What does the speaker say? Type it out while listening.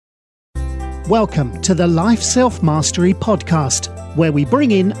Welcome to the Life Self-Mastery Podcast, where we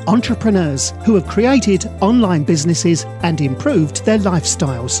bring in entrepreneurs who have created online businesses and improved their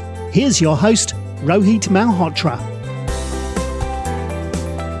lifestyles. Here's your host, Rohit Malhotra.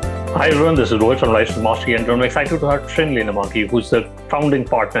 Hi everyone, this is Rohit from Life Self-Mastery, and I'm excited to have Trin Lenamakhi, who's the founding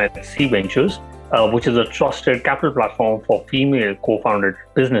partner at C Ventures, which is a trusted capital platform for female co-founded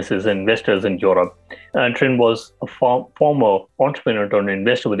businesses and investors in Europe. Trin was a former entrepreneur turned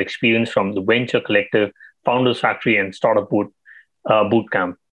investor with experience from the Venture Collective, Founders Factory, and Startup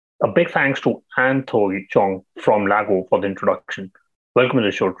Bootcamp. A big thanks to Anne Thoi Chong from Lago for the introduction. Welcome to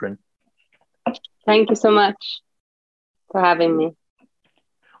the show, Trin. Thank you so much for having me.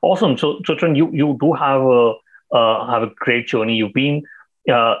 Awesome. So Trin, you do have a great journey. You've been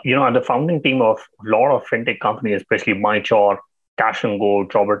at the founding team of a lot of fintech companies, especially MyChart, Cash and Go,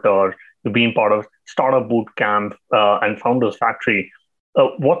 Jobber. You've been part of Startup Bootcamp and Founders Factory.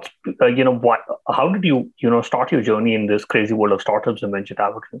 How did you start your journey in this crazy world of startups and venture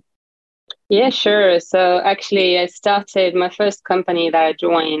capital? Yeah, sure. So actually, I started my first company that I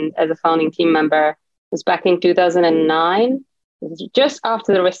joined as a founding team member was back in 2009. Just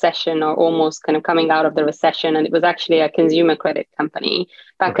after the recession, or almost kind of coming out of the recession. And it was actually a consumer credit company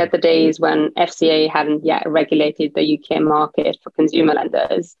back at the days when FCA hadn't yet regulated the UK market for consumer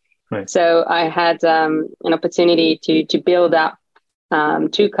lenders. Right. So I had an opportunity to build up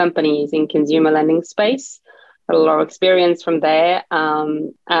two companies in consumer lending space. Had a lot of experience from there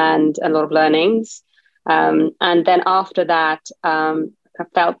and a lot of learnings. And then after that, I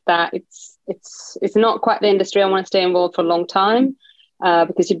felt that it's not quite the industry I want to stay involved for a long time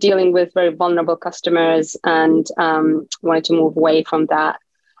because you're dealing with very vulnerable customers and wanted to move away from that.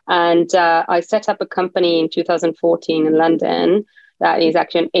 And I set up a company in 2014 in London that is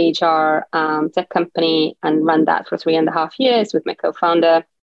actually an HR tech company and ran that for 3.5 years with my co-founder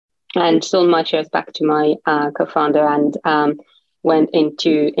and sold my shares back to my co-founder and went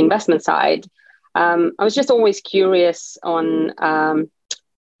into investment side. I was just always curious on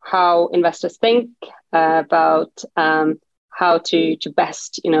how investors think about how to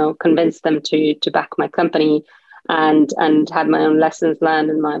best, convince them to back my company and had my own lessons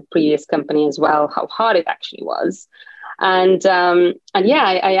learned in my previous company as well, how hard it actually was. And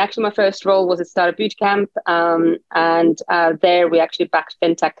I actually, my first role was at Startup Bootcamp. And there we actually backed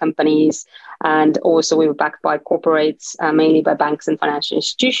fintech companies. And also we were backed by corporates, mainly by banks and financial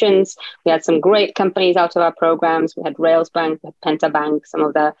institutions. We had some great companies out of our programs. We had Railsbank, we had Pentabank, some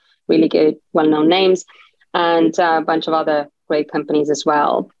of the really good, well-known names, and a bunch of other great companies as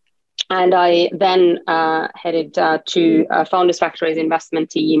well. And I then headed to Founders Factory's investment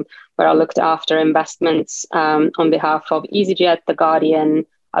team, where I looked after investments on behalf of EasyJet, The Guardian,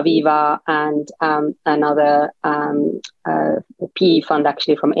 Aviva, and another PE fund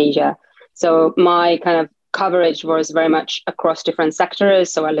actually from Asia. So my kind of coverage was very much across different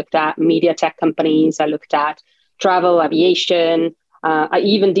sectors. So I looked at media tech companies, I looked at travel, aviation. I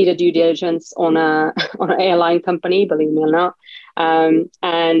even did a due diligence on an airline company, believe me or not. And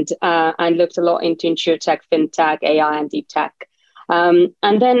looked a lot into insurtech, fintech, AI, and deep tech. And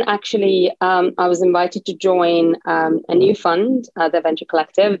then actually, I was invited to join a new fund, the Venture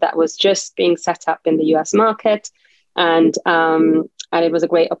Collective, that was just being set up in the US market. And it was a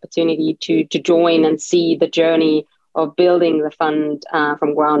great opportunity to join and see the journey of building the fund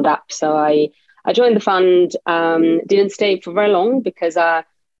from ground up. So I joined the fund, didn't stay for very long because I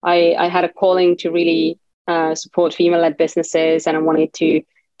had a calling to really support female-led businesses, and I wanted to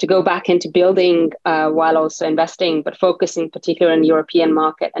go back into building while also investing, but focusing particularly on the European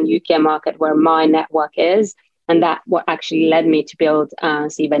market and UK market where my network is, and that what actually led me to build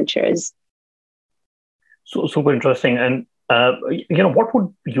C Ventures. So super interesting. And what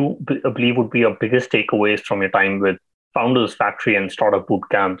would you believe would be your biggest takeaways from your time with Founders Factory and Startup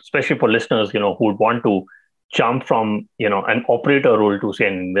Bootcamp, especially for listeners, who would want to jump from, an operator role to say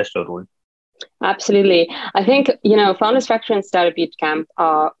an investor role? Absolutely. I think, Founders Factory and Startup Bootcamp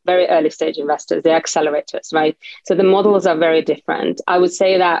are very early stage investors. They're accelerators, right? So the models are very different. I would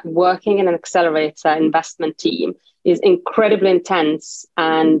say that working in an accelerator investment team is incredibly intense.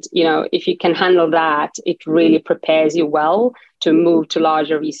 And, if you can handle that, it really prepares you well to move to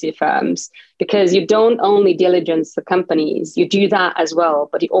larger VC firms, because you don't only diligence the companies, you do that as well,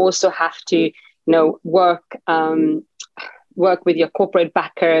 but you also have to, work with your corporate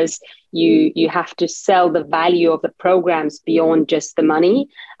backers. You have to sell the value of the programs beyond just the money,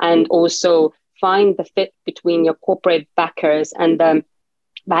 and also find the fit between your corporate backers and the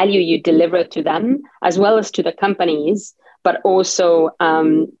value you deliver to them, as well as to the companies, but also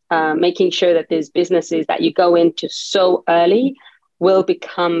making sure that there's businesses that you go into so early will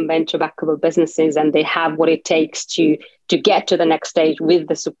become venture backable businesses, and they have what it takes to get to the next stage with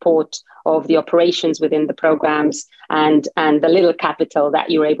the support of the operations within the programs and the little capital that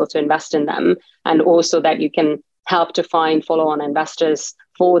you're able to invest in them, and also that you can help to find follow-on investors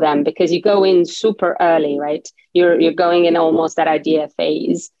for them, because you go in super early, right? You're going in almost that idea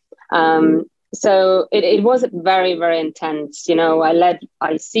phase. So it was very, very intense. I led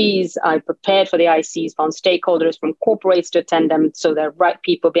ICs, I prepared for the ICs, found stakeholders from corporates to attend them, so the right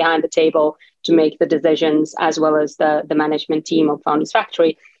people behind the table to make the decisions, as well as the management team of Founders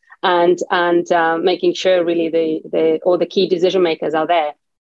Factory, and making sure really all the key decision makers are there.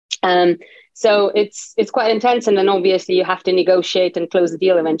 So it's quite intense, and then obviously you have to negotiate and close the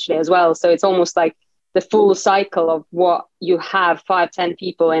deal eventually as well. So it's almost like the full cycle of what you have 5-10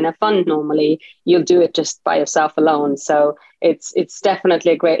 people in a fund normally, you'll do it just by yourself alone. So it's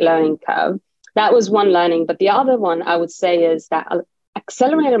definitely a great learning curve. That was one learning. But the other one I would say is that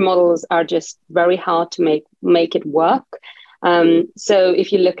accelerator models are just very hard to make it work. So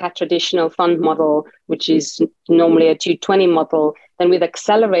if you look at traditional fund model, which is normally a 220 model, then with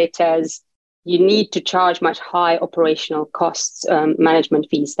accelerators, you need to charge much high operational costs, management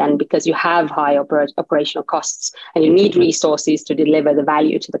fees then, because you have high operational costs and you need resources to deliver the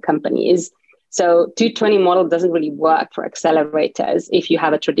value to the companies. So 220 model doesn't really work for accelerators if you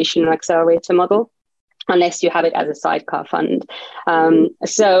have a traditional accelerator model, unless you have it as a sidecar fund.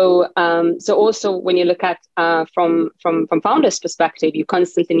 So also when you look at from founders' perspective, you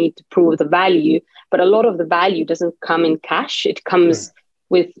constantly need to prove the value, but a lot of the value doesn't come in cash. It comes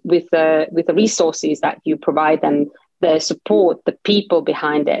with the resources that you provide them, the support, the people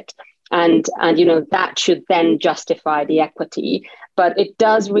behind it, and that should then justify the equity. But it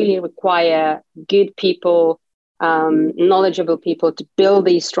does really require good people, knowledgeable people to build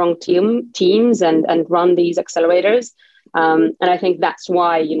these strong teams and run these accelerators. And I think that's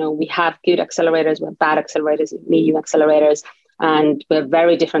why we have good accelerators, we have bad accelerators, medium accelerators, and we have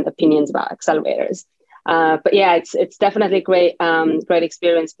very different opinions about accelerators. But yeah, it's definitely a great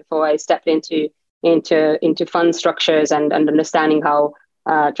experience before I stepped into fund structures and understanding how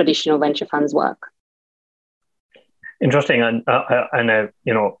traditional venture funds work. Interesting, and I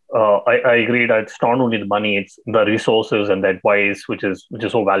agree that it's not only the money; it's the resources and the advice, which is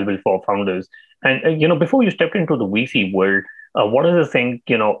so valuable for founders. And before you stepped into the VC world, what is the thing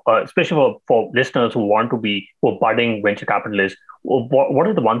especially for listeners who want to be budding venture capitalists? What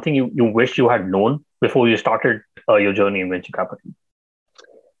is the one thing you wish you had known before you started your journey in venture capital?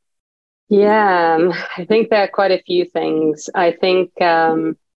 Yeah, I think there are quite a few things. I think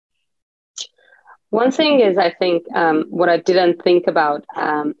one thing is, what I didn't think about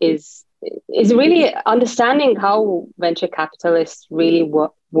is really understanding how venture capitalists really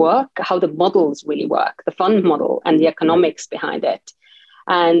work, how the models really work, the fund model and the economics behind it.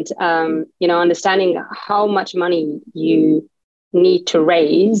 And, understanding how much money you need to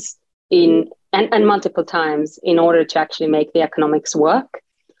raise and multiple times in order to actually make the economics work.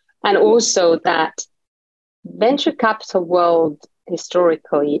 And also that venture capital world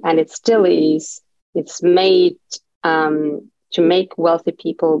historically, and it still is, it's made to make wealthy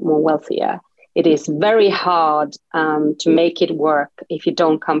people more wealthier. It is very hard to make it work if you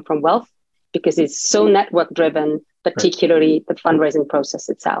don't come from wealth, because it's so network driven, particularly the fundraising process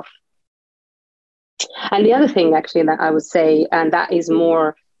itself. And the other thing actually that I would say, and that is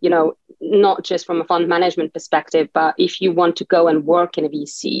more, not just from a fund management perspective, but if you want to go and work in a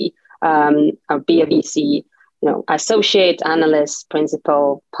VC or be a VC, associate, analyst,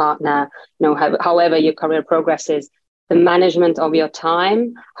 principal, partner, however your career progresses, the management of your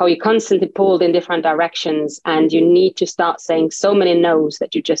time, how you constantly pulled in different directions, and you need to start saying so many no's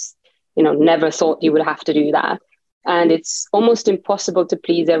that you just, never thought you would have to do that. And it's almost impossible to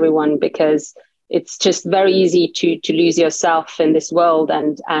please everyone, because it's just very easy to lose yourself in this world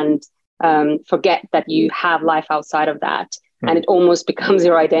and forget that you have life outside of that. And it almost becomes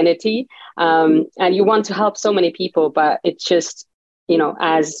your identity. And you want to help so many people, but it's just,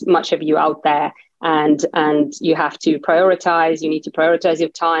 as much of you out there, and you have to prioritize. You need to prioritize your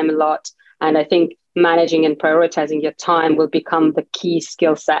time a lot. And I think managing and prioritizing your time will become the key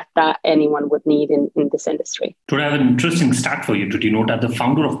skill set that anyone would need in this industry. Today, I have an interesting stat for you to denote that the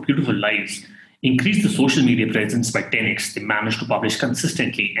founder of Beautiful Lives increased the social media presence by 10x. They managed to publish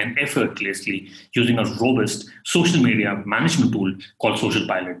consistently and effortlessly using a robust social media management tool called Social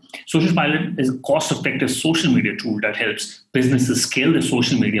Pilot. Social Pilot is a cost-effective social media tool that helps businesses scale their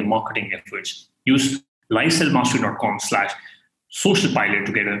social media marketing efforts. Use livesellmastery.com/socialpilot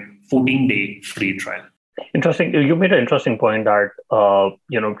to get a 14-day free trial. Interesting. You made an interesting point that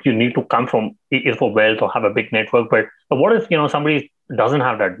you need to come from either for wealth or have a big network. But what if somebody doesn't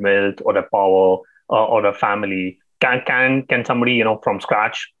have that wealth or the power or the family? Can somebody from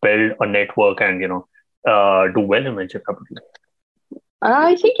scratch build a network and do well in venture capital?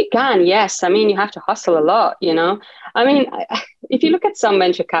 I think you can, yes. I mean, you have to hustle a lot, I mean, if you look at some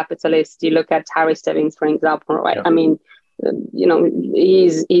venture capitalists, you look at Harry Stebbings, for example, right? Yeah. I mean,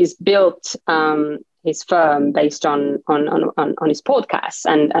 he's built his firm based on his podcasts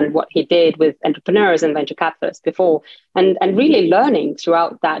and what he did with entrepreneurs and venture capitalists before, and really learning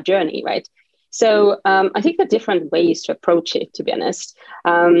throughout that journey, right? So I think there are different ways to approach it, to be honest.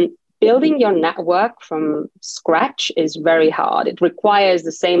 Building your network from scratch is very hard. It requires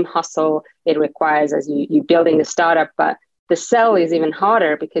the same hustle it requires as you building a startup, but the sell is even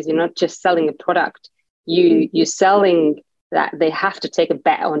harder because you're not just selling a product. You're selling that they have to take a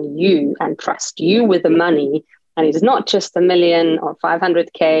bet on you and trust you with the money. And it's not just a million or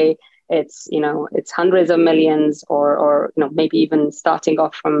 500K. It's hundreds of millions or maybe even starting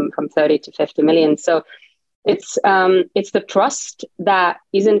off from 30 to 50 million. So it's the trust that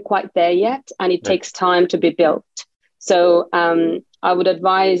isn't quite there yet, and it takes time to be built. So I would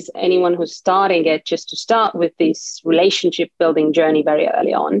advise anyone who's starting it just to start with this relationship building journey very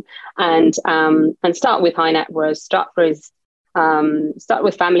early on, and start with high net worth, start with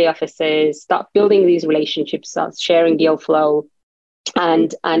family offices, start building these relationships, start sharing deal flow,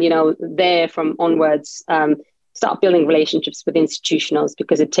 and there from onwards. Start building relationships with institutionals,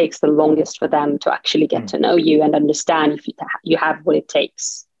 because it takes the longest for them to actually get to know you and understand if you have what it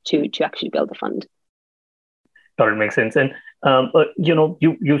takes to actually build a fund. That makes sense. And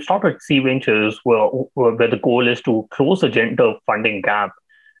you started C Ventures where the goal is to close a gender funding gap,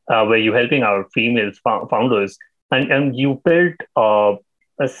 where you're helping our female founders, and you built a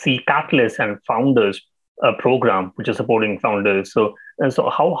C Catalyst and Founders program, which is supporting founders. So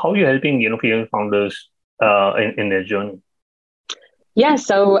how are you helping female founders in their journey? Yeah,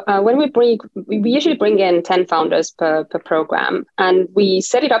 so when we usually bring in 10 founders per program, and we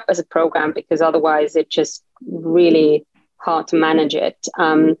set it up as a program because otherwise it's just really hard to manage it.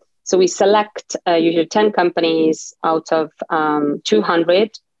 So we select usually 10 companies out of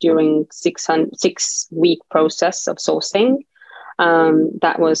 200 during 6-week process of sourcing.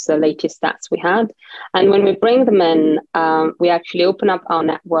 That was the latest stats we had. And when we bring them in, we actually open up our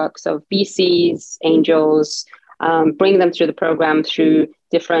networks of VCs, angels, bring them through the program through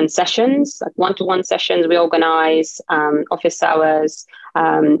different sessions, like one-to-one sessions we organize, office hours.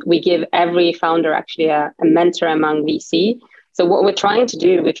 We give every founder actually a mentor among VC. So what we're trying to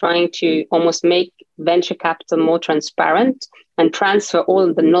do, we're trying to almost make venture capital more transparent and transfer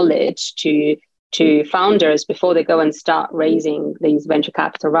all the knowledge to founders before they go and start raising these venture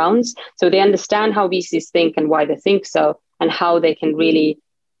capital rounds. So they understand how VCs think and why they think so, and how they can really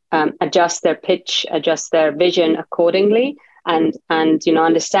adjust their pitch, adjust their vision accordingly, and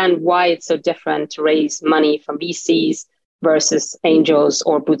understand why it's so different to raise money from VCs versus angels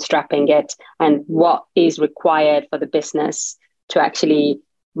or bootstrapping it, and what is required for the business to actually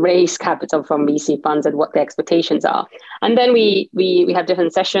raise capital from VC funds and what the expectations are. And then we have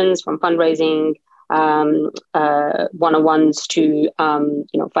different sessions from fundraising, one-on-ones to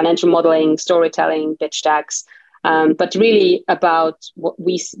financial modeling, storytelling, pitch decks, but really about what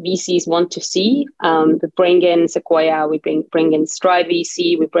VCs want to see. We bring in Sequoia, we bring in Stride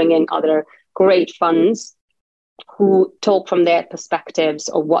VC, we bring in other great funds who talk from their perspectives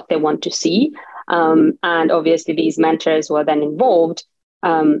of what they want to see. And obviously these mentors who are then involved,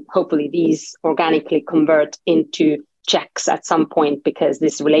 hopefully these organically convert into checks at some point, because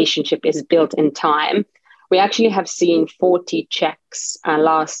this relationship is built in time. We actually have seen 40 checks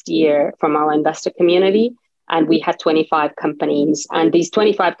last year from our investor community, and we had 25 companies. And these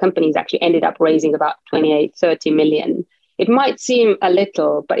 25 companies actually ended up raising about 28-30 million. It might seem a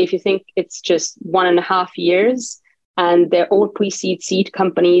little, but if you think it's just 1.5 years, and they're all pre-seed seed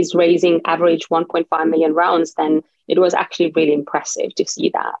companies raising average 1.5 million rounds, then it was actually really impressive to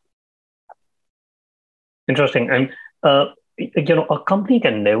see that. Interesting. And a company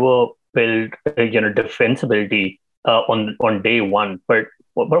can never build defensibility on day one. But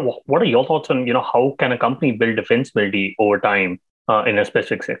what are your thoughts on how can a company build defensibility over time in a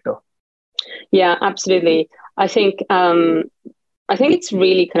specific sector? Yeah, absolutely. I think it's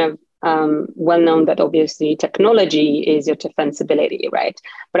really kind of well known that obviously technology is your defensibility, right?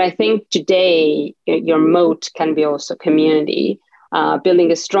 But I think today your moat can be also community,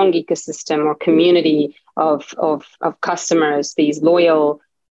 building a strong ecosystem or community of customers, these loyal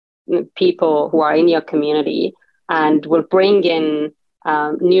people who are in your community, and will bring in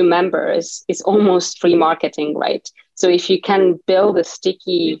new members is almost free marketing, right? So if you can build a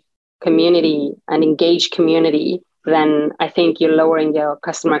sticky community and engage community, then I think you're lowering your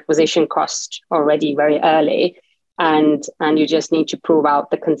customer acquisition cost already very early. And you just need to prove out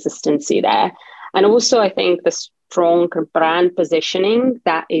the consistency there. And also, I think the strong brand positioning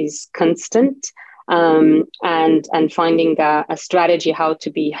that is constant, and finding a strategy how to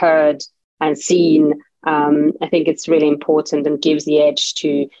be heard and seen. I think it's really important and gives the edge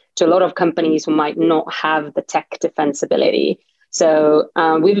to a lot of companies who might not have the tech defensibility. So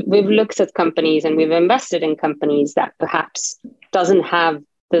we've looked at companies and we've invested in companies that perhaps doesn't have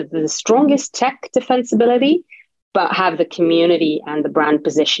the strongest tech defensibility, but have the community and the brand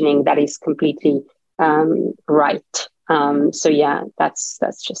positioning that is completely right. So yeah, that's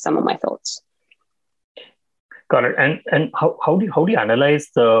just some of my thoughts. Got it. And how do you analyze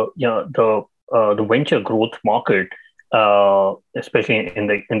the venture growth market, especially in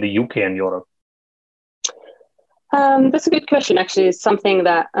the UK and Europe? That's a good question. Actually, it's something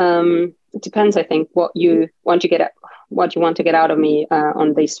that it depends. I think what you want to get out of me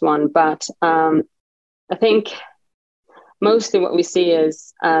on this one. But I think mostly what we see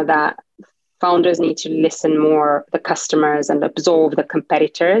is that founders need to listen more to the customers and absorb the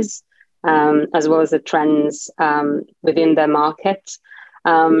competitors, as well as the trends within their market.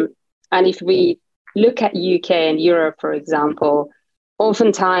 And if we look at UK and Europe, for example,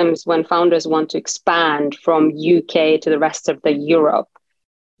 oftentimes when founders want to expand from UK to the rest of the Europe,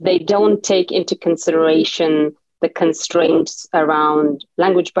 they don't take into consideration the constraints around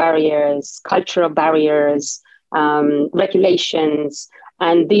language barriers, cultural barriers, regulations.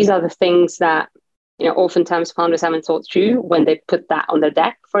 And these are the things that, oftentimes founders haven't thought through when they put that on the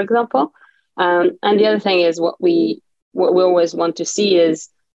deck, for example. And the other thing is what we always want to see is,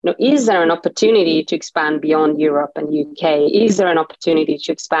 is there an opportunity to expand beyond Europe and UK? Is there an opportunity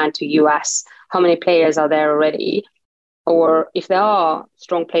to expand to US? How many players are there already? Or if there are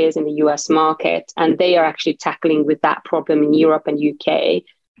strong players in the US market and they are actually tackling with that problem in Europe and UK,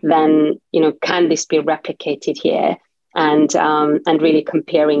 then, can this be replicated here? And really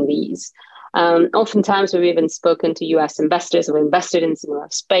comparing these. Oftentimes we've even spoken to US investors who invested in similar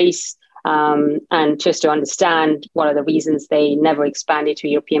space, and just to understand what are the reasons they never expanded to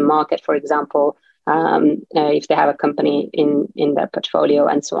European market, for example, if they have a company in their portfolio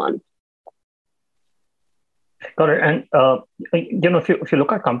and so on. Got it. And if you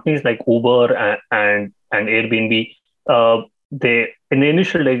look at companies like Uber and Airbnb, they in the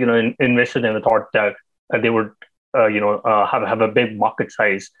initial days, invested in the thought that they would have a big market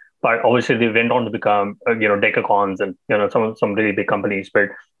size. But obviously, they went on to become, decacons and, some really big companies. But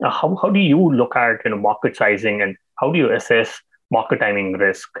how do you look at, market sizing, and how do you assess market timing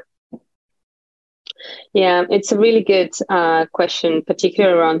risk? Yeah, it's a really good question,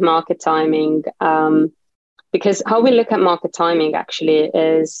 particularly around market timing, because how we look at market timing actually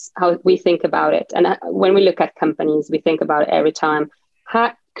is how we think about it. And when we look at companies, we think about it every time.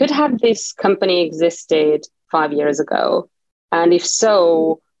 Could have this company existed 5 years ago? And if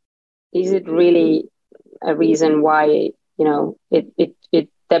so, is it really a reason why,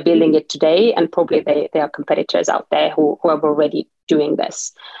 they're building it today? And probably there are competitors out there who are already doing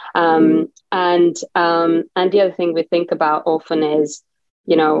this. And the other thing we think about often is,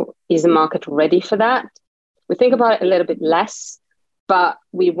 is the market ready for that? We think about it a little bit less, but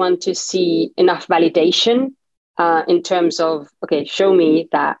we want to see enough validation in terms of, okay, show me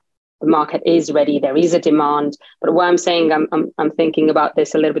that the market is ready, there is a demand. But why I'm saying I'm thinking about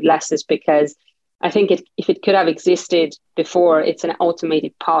this a little bit less is because I think if it could have existed before, it's an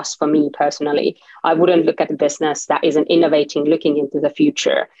automated pass for me personally. I wouldn't look at a business that isn't innovating, looking into the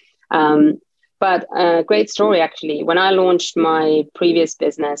future. But a great story, actually. When I launched my previous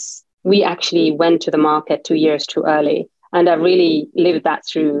business, we actually went to the market 2 years too early. And I really lived that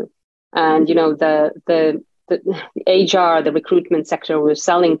through. And, the HR, the recruitment sector we were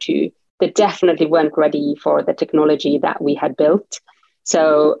selling to, they definitely weren't ready for the technology that we had built.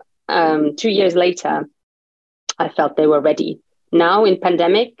 So 2 years later, I felt they were ready. Now in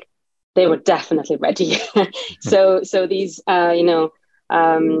pandemic, they were definitely ready. So these,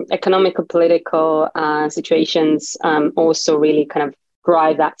 economical, political situations also really kind of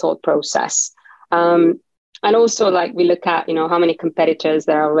drive that thought process. And also, like, we look at, how many competitors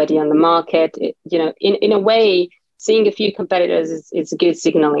there are already on the market. In a way, seeing a few competitors is good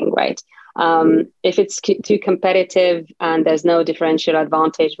signaling, right? If it's too competitive and there's no differential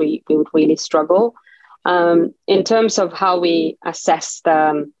advantage, we would really struggle. In terms of how we assess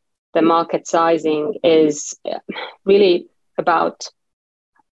the market sizing is really about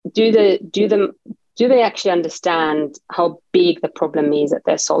do do they actually understand how big the problem is that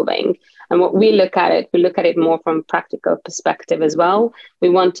they're solving? And what we look at it more from a practical perspective as well. We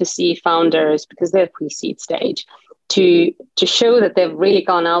want to see founders, because they're pre-seed stage, to show that they've really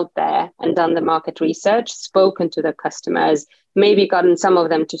gone out there and done the market research, spoken to their customers, maybe gotten some of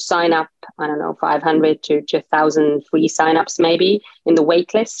them to sign up, 500 to 1,000 free signups maybe in the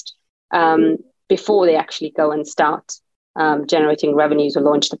wait list before they actually go and start generating revenues or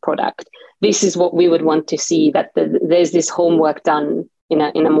launch the product. This is what we would want to see, that there's this homework done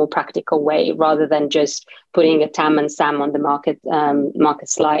in a more practical way, rather than just putting a TAM and SAM on the market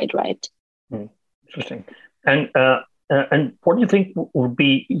slide, right? Interesting. And what do you think would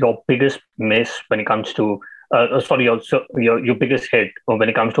be your biggest miss when it comes to, your biggest hit when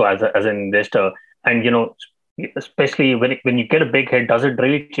it comes to as an investor? And, especially when you get a big hit, does it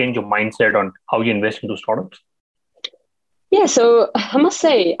really change your mindset on how you invest into startups? Yeah, so I must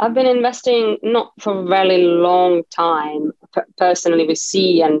say, I've been investing not for a very long time, personally with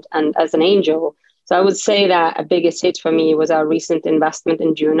C and as an angel. So I would say that a biggest hit for me was our recent investment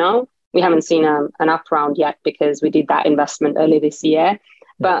in Juno. We haven't seen an up round yet because we did that investment early this year.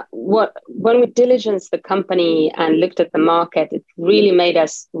 But when we diligenced the company and looked at the market, it really made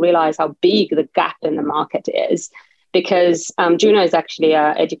us realize how big the gap in the market is, because Juno is actually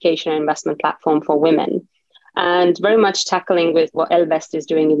an educational investment platform for women, and very much tackling with what Ellevest is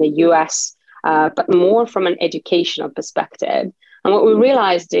doing in the US, but more from an educational perspective. And what we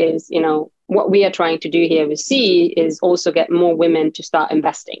realized is, what we are trying to do here with C is also get more women to start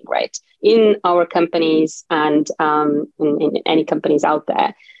investing, right, in our companies and in any companies out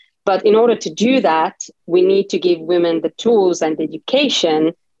there. But in order to do that, we need to give women the tools and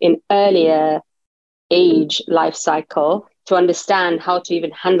education in earlier age life cycle to understand how to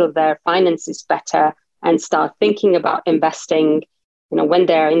even handle their finances better and start thinking about investing, when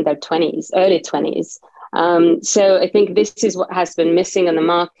they're in their 20s, early 20s. So I think this is what has been missing in the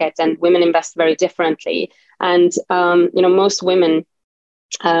market, and women invest very differently. And, most women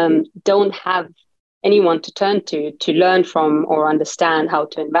don't have anyone to turn to learn from or understand how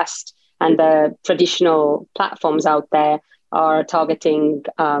to invest. And the traditional platforms out there are targeting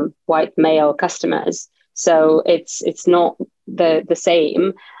white male customers. So it's not the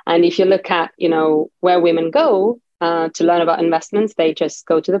same. And if you look at, where women go to learn about investments, they just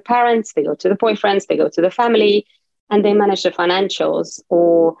go to the parents, they go to the boyfriends, they go to the family, and they manage the financials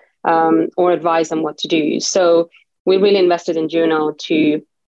or advise them what to do. So we really invested in Juno to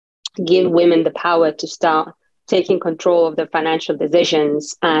give women the power to start taking control of their financial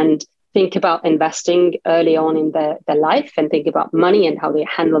decisions and think about investing early on in their life, and think about money and how they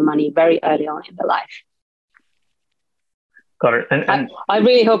handle money very early on in their life. Got it. And I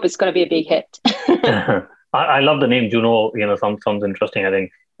really hope it's going to be a big hit. I love the name Juno. Sounds interesting. I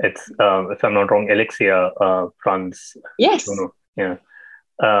think it's, if I'm not wrong, Alexia runs Juno. Yeah,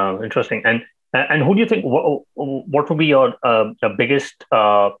 interesting. And who do you think? What would be your biggest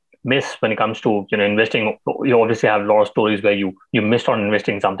miss when it comes to investing? You obviously have a lot of stories where you missed on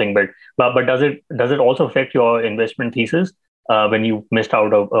investing something, but does it also affect your investment thesis when you missed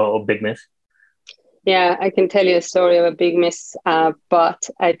out a big miss? Yeah, I can tell you a story of a big miss, but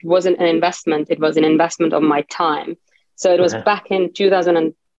it wasn't an investment. It was an investment of my time. So it was back in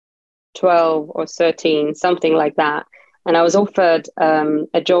 2012 or 13, something like that. And I was offered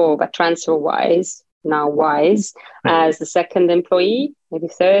a job at TransferWise, now Wise, as the second employee, maybe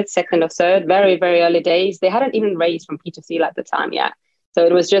second or third, very, very early days. They hadn't even raised from P2C at the time yet. So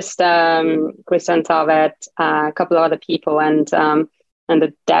it was just Christian Tarvet, a couple of other people, and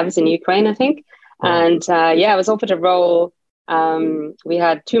the devs in Ukraine, I think. And I was offered a role. We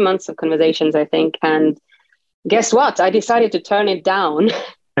had 2 months of conversations, I think. And guess what? I decided to turn it down.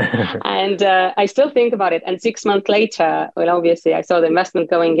 And I still think about it. And 6 months later, obviously, I saw the investment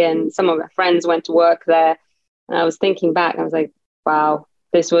going in. Some of my friends went to work there. And I was thinking back. I was like, wow,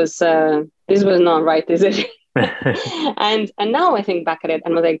 this was not right decision. and now I think back at it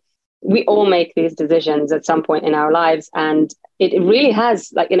and was like, we all make these decisions at some point in our lives. And it really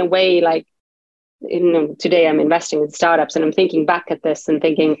has, in a way, today I'm investing in startups, and I'm thinking back at this and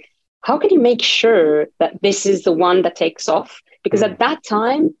thinking, how can you make sure that this is the one that takes off? Because at that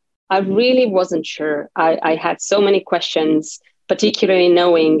time, I really wasn't sure. I had so many questions, particularly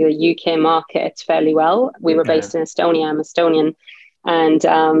knowing the UK market fairly well. We were based in Estonia. I'm Estonian. And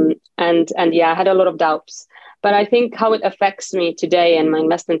I had a lot of doubts. But I think how it affects me today and my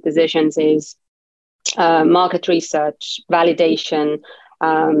investment decisions is market research, validation,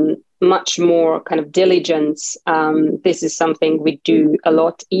 much more kind of diligence. This is something we do a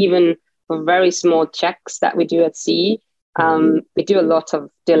lot, even for very small checks that we do at C. We do a lot of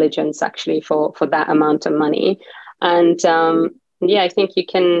diligence actually for that amount of money, and I think you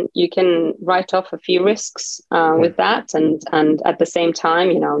can write off a few risks with that, and at the same time,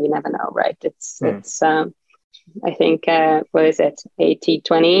 you never know, right? It's I think what is it,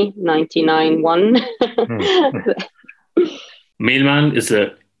 80-20, 99-1. Mailman is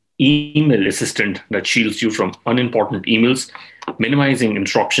a email assistant that shields you from unimportant emails, minimizing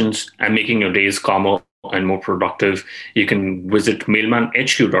interruptions and making your days calmer and more productive. You can visit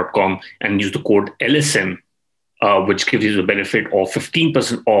mailmanhq.com and use the code LSM, which gives you the benefit of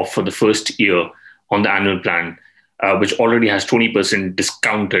 15% off for the first year on the annual plan, which already has 20%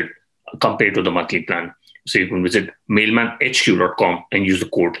 discounted compared to the monthly plan. So you can visit mailmanhq.com and use the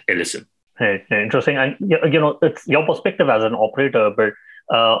code LSM. Hey, interesting. And, it's your perspective as an operator, but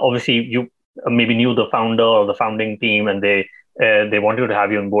obviously you maybe knew the founder or the founding team and they wanted to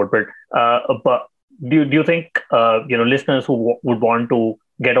have you on board. But do you think, listeners who would want to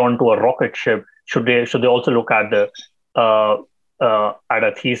get onto a rocket ship, should they also look at at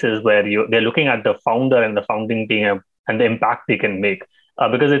a thesis where they're looking at the founder and the founding team and the impact they can make?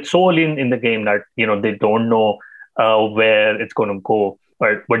 Because it's so early in the game that they don't know where it's going to go.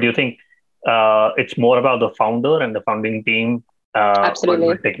 But do you think it's more about the founder and the founding team?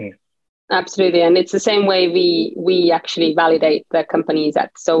 Absolutely. Absolutely. And it's the same way we actually validate the companies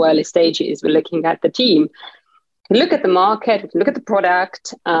at so early stages. We're looking at the team. We look at the market, we look at the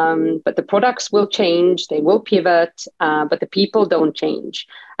product, but the products will change, they will pivot, but the people don't change.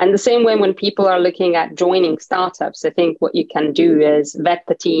 And the same way when people are looking at joining startups, I think what you can do is vet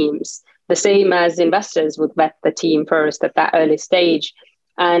the teams, the same as investors would vet the team first at that early stage.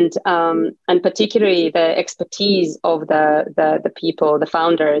 And particularly the expertise of the people, the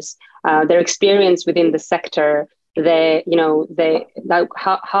founders, their experience within the sector,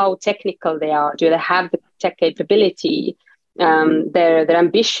 how technical they are. Do they have the tech capability? Their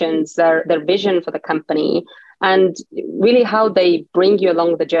ambitions, their vision for the company, and really how they bring you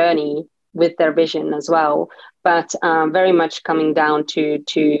along the journey with their vision as well. But very much coming down to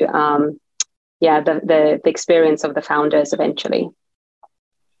the experience of the founders eventually.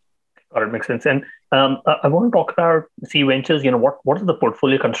 It makes sense. And I want to talk about C Ventures. What is the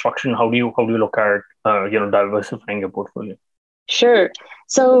portfolio construction? How do you look at diversifying your portfolio? Sure.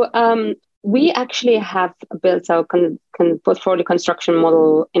 So we actually have built our portfolio construction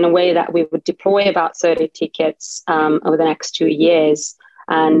model in a way that we would deploy about 30 tickets over the next 2 years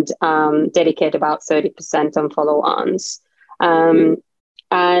and dedicate about 30% on follow-ons. And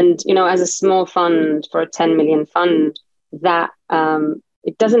as a small fund for a 10 million fund, that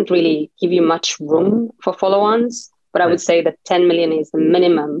it doesn't really give you much room for follow-ons, but I would say that 10 million is the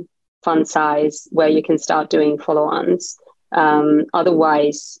minimum fund size where you can start doing follow-ons.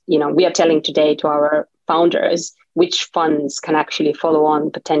 Otherwise, we are telling today to our founders which funds can actually follow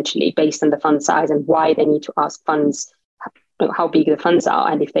on potentially based on the fund size and why they need to ask funds how big the funds are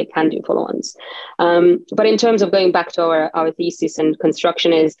and if they can do follow-ons. But in terms of going back to our thesis and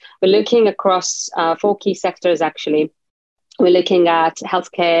construction is we're looking across 4 key sectors actually. We're looking at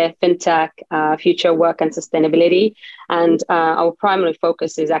healthcare, fintech, future work and sustainability. And our primary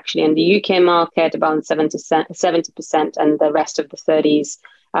focus is actually in the UK market, about 70%, and the rest of the 30s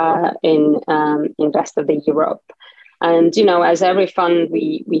in rest of the Europe. And, as every fund,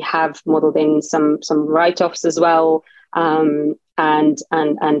 we have modeled in some write-offs as well, and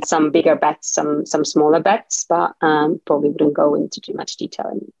some bigger bets, some smaller bets, but probably wouldn't go into too much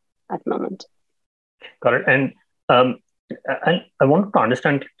detail at the moment. Got it. And I wanted to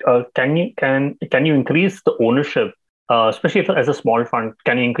understand, can you increase the ownership, especially as a small fund,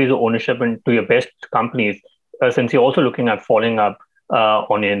 can you increase the ownership into your best companies, since you're also looking at following up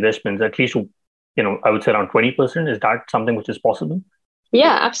on your investments, at least, I would say around 20%? Is that something which is possible?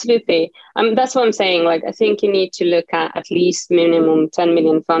 Yeah, absolutely. That's what I'm saying. Like, I think you need to look at least minimum 10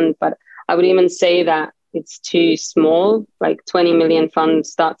 million fund, but I would even say that it's too small. Like 20 million fund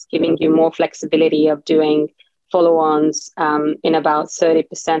starts giving you more flexibility of doing follow-ons in about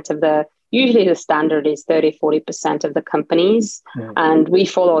 30% of usually the standard is 30-40% of the companies. Yeah. And we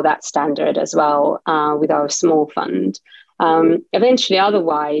follow that standard as well with our small fund. Eventually,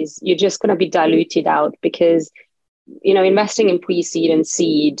 otherwise, you're just going to be diluted out because, investing in pre-seed and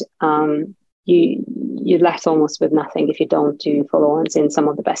seed, you're left almost with nothing if you don't do follow-ons in some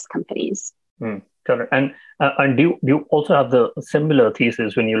of the best companies. Got it. And do you also have the similar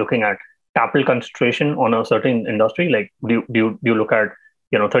thesis when you're looking at capital concentration on a certain industry? Like, do you look at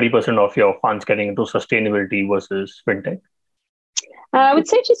 30% of your funds getting into sustainability versus fintech? I would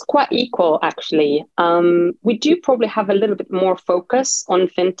say just quite equal, actually. We do probably have a little bit more focus on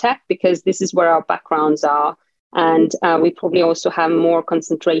fintech because this is where our backgrounds are. And we probably also have more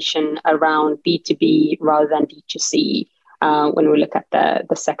concentration around B2B rather than B2C when we look at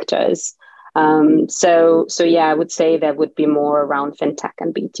the sectors. So yeah, I would say there would be more around fintech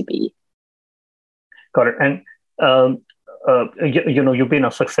and B2B. Got it. And you've been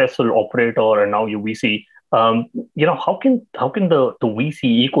a successful operator, and now you VC. How can the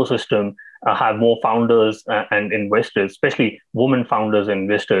VC ecosystem have more founders and investors, especially women founders and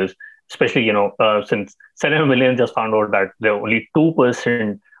investors? Especially, since Serena Williams just found out that only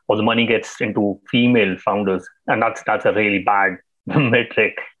 2% of the money gets into female founders, and that's a really bad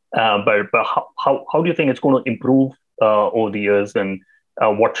metric. But how do you think it's going to improve over the years, and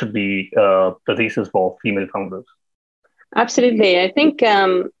what should be the thesis for female founders? Absolutely, I think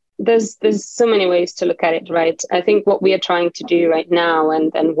there's so many ways to look at it, right? I think what we are trying to do right now,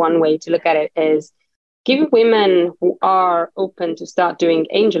 and one way to look at it is give women who are open to start doing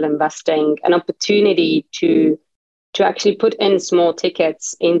angel investing an opportunity to actually put in small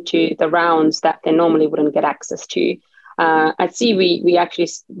tickets into the rounds that they normally wouldn't get access to. At Seed,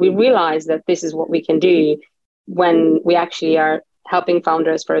 we realize that this is what we can do when we actually are helping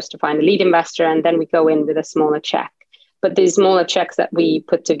founders first to find a lead investor, and then we go in with a smaller check. But these smaller checks that we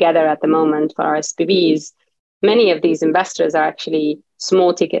put together at the moment for our SPVs, many of these investors are actually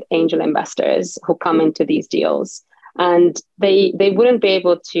small ticket angel investors who come into these deals, and they wouldn't be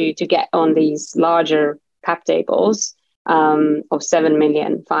able to get on these larger cap tables of 7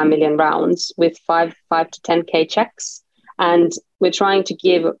 million, 5 million rounds with 5 to 10K checks. And we're trying to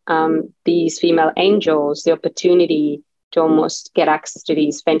give these female angels the opportunity to almost get access to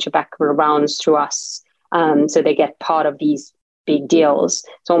these venture-backed rounds through us. So they get part of these big deals.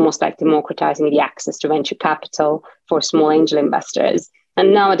 It's almost like democratizing the access to venture capital for small angel investors.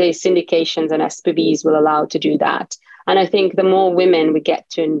 And nowadays, syndications and SPVs will allow to do that. And I think the more women we get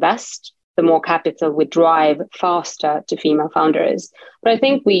to invest, the more capital we drive faster to female founders. But I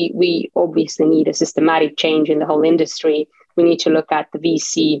think we obviously need a systematic change in the whole industry. We need to look at the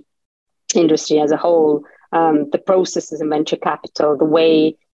VC industry as a whole, the processes in venture capital, the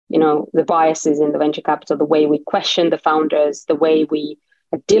way, the biases in the venture capital, the way we question the founders, the way we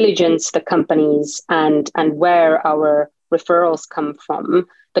diligence the companies, and where our referrals come from,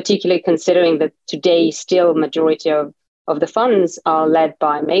 particularly considering that today still majority of the funds are led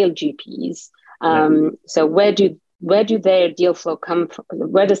by male GPs. So where do their deal flow come from?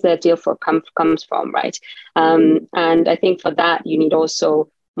 Where does their deal flow comes from, right? And I think for that you need also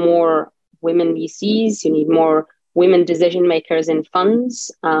more women VCs. You need more women decision makers in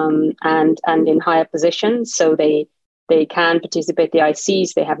funds and in higher positions, so they can participate the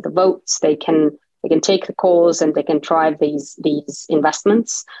ICs. They have the votes. They can take the calls, and they can drive these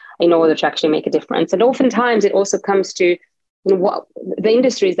investments in order to actually make a difference. And oftentimes it also comes to what the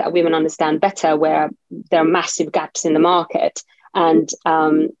industries that women understand better, where there are massive gaps in the market, and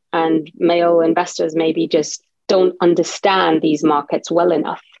male investors maybe just don't understand these markets well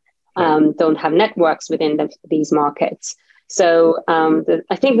enough, don't have networks within these markets. So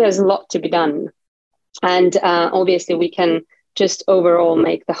I think there's a lot to be done, and obviously we can just overall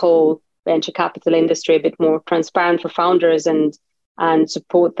make the whole venture capital industry a bit more transparent for founders, and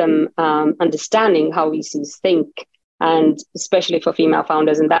support them understanding how VCs think, and especially for female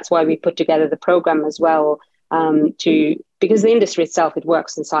founders. And that's why we put together the program as well, because the industry itself, it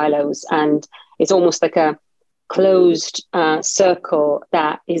works in silos, and it's almost like a closed circle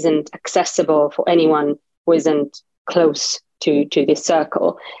that isn't accessible for anyone who isn't close to this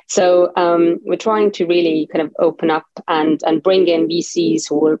circle. So we're trying to really kind of open up and bring in VCs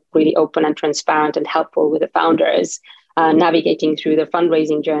who are really open and transparent and helpful with the founders, navigating through their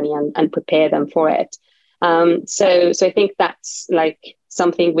fundraising journey and prepare them for it. So I think that's like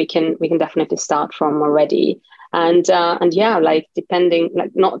something we can definitely start from already. And yeah,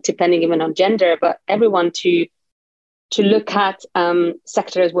 not depending even on gender, but everyone to look at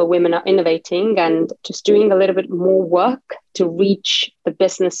sectors where women are innovating and just doing a little bit more work to reach the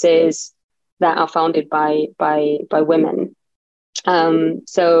businesses that are founded by women.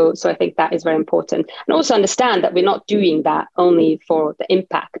 So I think that is very important. And also understand that we're not doing that only for the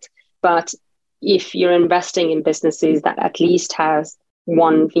impact, but if you're investing in businesses that at least has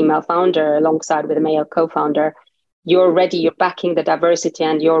one female founder alongside with a male co-founder, you're backing the diversity,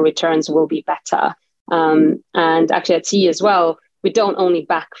 and your returns will be better. And actually at Seed as well, we don't only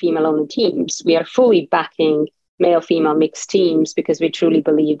back female-only teams. We are fully backing male-female mixed teams, because we truly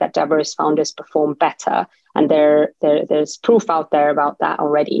believe that diverse founders perform better. And there's proof out there about that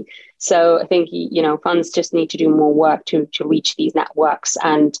already. So I think, funds just need to do more work to reach these networks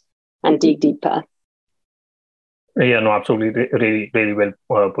and dig deeper. Yeah, no, absolutely. Really, really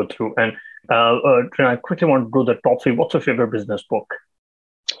well put through. And I quickly want to do the top three. What's your favorite business book?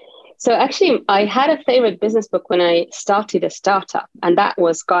 So actually, I had a favorite business book when I started a startup, and that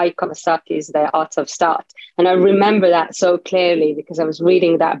was Guy Kawasaki's The Art of Start. And I remember that so clearly because I was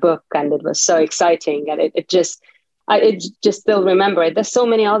reading that book and it was so exciting. And it just still remember it. There's so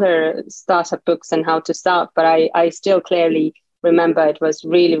many other startup books on how to start, but I still clearly remember it was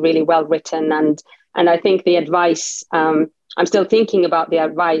really, really well written. And I think the advice, I'm still thinking about the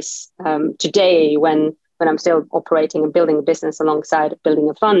advice today when I'm still operating and building a business alongside building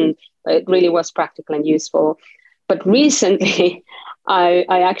a fund. It really was practical and useful. But recently, I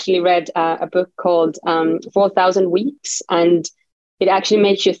actually read a book called 4,000 Weeks, and it actually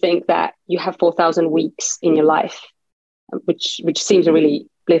makes you think that you have 4,000 weeks in your life, which seems really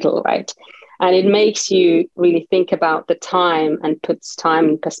little, right? And it makes you really think about the time and puts time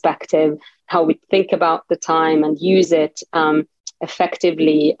in perspective, how we think about the time and use it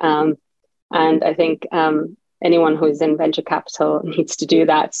effectively. And I think anyone who is in venture capital needs to do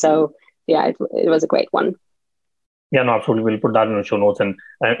that. So yeah, it was a great one. Yeah, no, absolutely. We'll put that in the show notes. And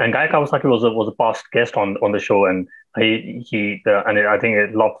Guy Kawasaki was a past guest on the show, and I think I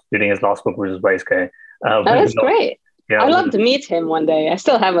loved reading his last book, which is Wise Guy. That's great. Yeah, I'd love to meet him one day. I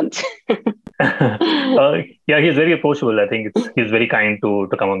still haven't. Yeah, he's very approachable. I think he's very kind to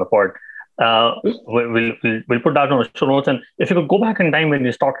come on the pod. We'll put that on the show notes. And if you could go back in time when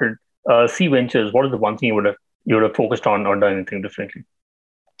you started C Ventures, what is the one thing you would have focused on or done anything differently?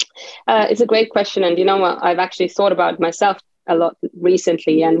 It's a great question. And you know what? I've actually thought about myself a lot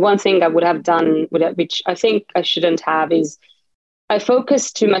recently. And one thing I would have done, which I think I shouldn't have, is I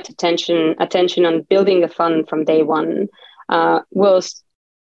focused too much attention on building a fund from day one. Whilst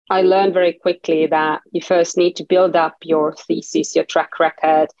I learned very quickly that you first need to build up your thesis, your track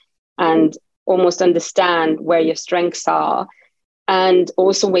record, and almost understand where your strengths are. And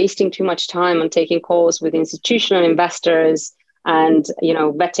also wasting too much time on taking calls with institutional investors and,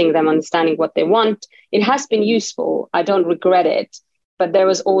 vetting them, understanding what they want. It has been useful. I don't regret it. But there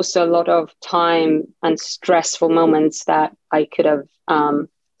was also a lot of time and stressful moments that I could have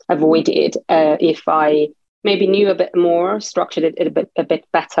avoided if I maybe knew a bit more, structured it a bit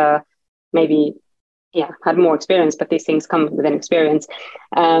better, maybe had more experience, but these things come with an experience.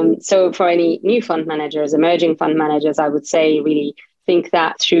 So for any new fund managers, emerging fund managers, I would say really think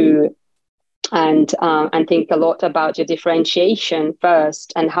that through and think a lot about your differentiation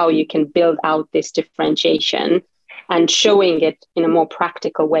first and how you can build out this differentiation and showing it in a more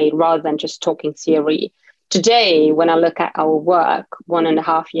practical way rather than just talking theory. Today, when I look at our work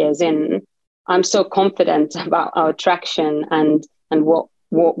 1.5 years in, I'm so confident about our traction and what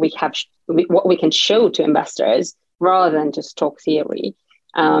we can show to investors rather than just talk theory.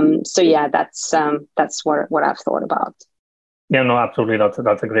 So yeah, that's what I've thought about. Yeah, no, absolutely.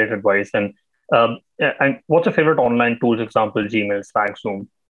 That's a great advice. And what's your favorite online tools? Example, Gmail, Slack, Zoom.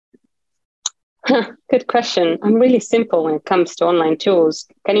 Good question. I'm really simple when it comes to online tools.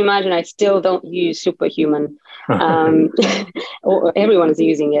 Can you imagine? I still don't use Superhuman. Everyone is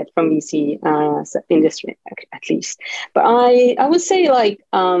using it from VC industry, at least. But I would say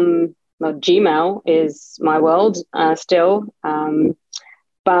Gmail is my world still.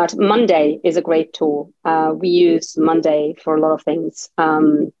 But Monday is a great tool. We use Monday for a lot of things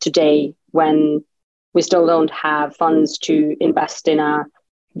today when we still don't have funds to invest in a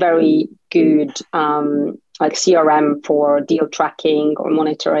very good CRM for deal tracking or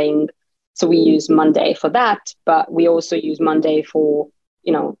monitoring. So we use Monday for that, but we also use Monday for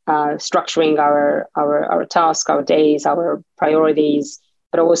structuring our tasks, our days, our priorities,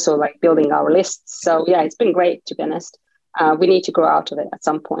 but also building our lists. So yeah, it's been great, to be honest. We need to grow out of it at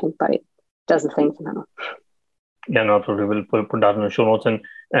some point, but it does the thing for now. Yeah, no, absolutely. We'll put that in the show notes.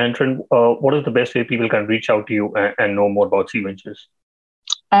 And Trent, what is the best way people can reach out to you and know more about C Ventures?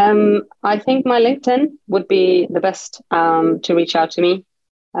 I think my LinkedIn would be the best to reach out to me.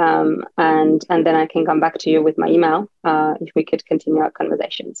 And then I can come back to you with my email if we could continue our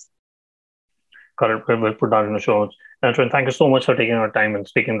conversations. Got it. We'll put that in the show notes. And Trent, thank you so much for taking our time and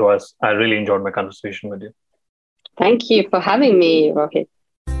speaking to us. I really enjoyed my conversation with you. Thank you for having me, Rohit.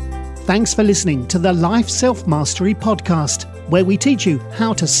 Thanks for listening to the Life Self-Mastery podcast, where we teach you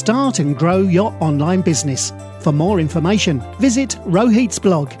how to start and grow your online business. For more information, visit Rohit's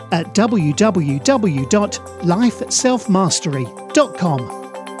blog at www.lifeselfmastery.com.